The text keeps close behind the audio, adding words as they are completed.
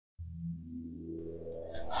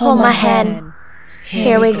Hold my hand.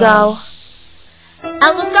 Here we go. I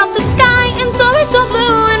look up to the sky and saw it so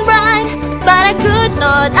blue and bright, but I could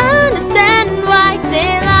not understand why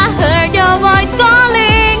till I heard your voice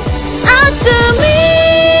calling out to me.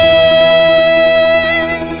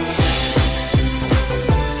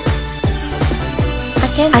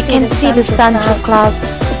 I can see the sun through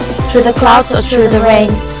clouds or through the rain.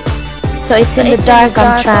 So it's in the dark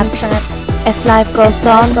I'm trapped. As life goes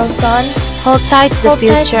on, hold tight to the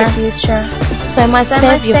future. So I might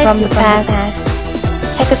save you from the past.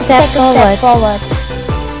 Take a step forward,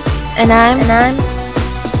 and I'm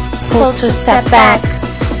pulled to step back.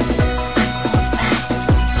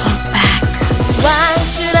 Hold back. Why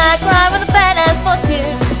should I cry when the bad ends for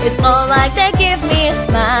tears? It's not like they give me a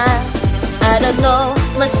smile. I don't know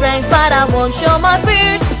my strength, but I won't show my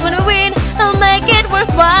fears. When we win, I'll make it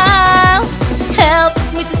worthwhile. Help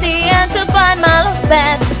me to see and to find my lost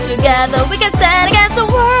path. Together we can stand against the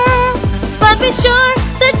world. But be sure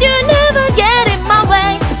that you never get in my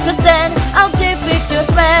way, 'cause then I'll defeat your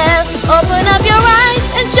spell. Open up your eyes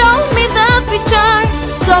and show me the future,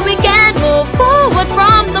 so we can move forward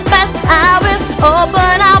from the past. I will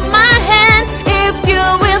open up my hand if you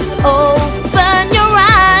will open your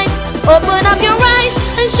eyes. Open up your eyes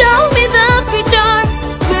and show me the future.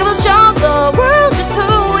 We will show the world just who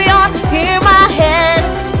we are. Hear my hand,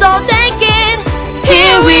 so take it.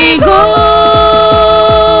 Here we go.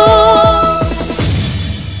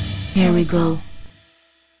 Here we go.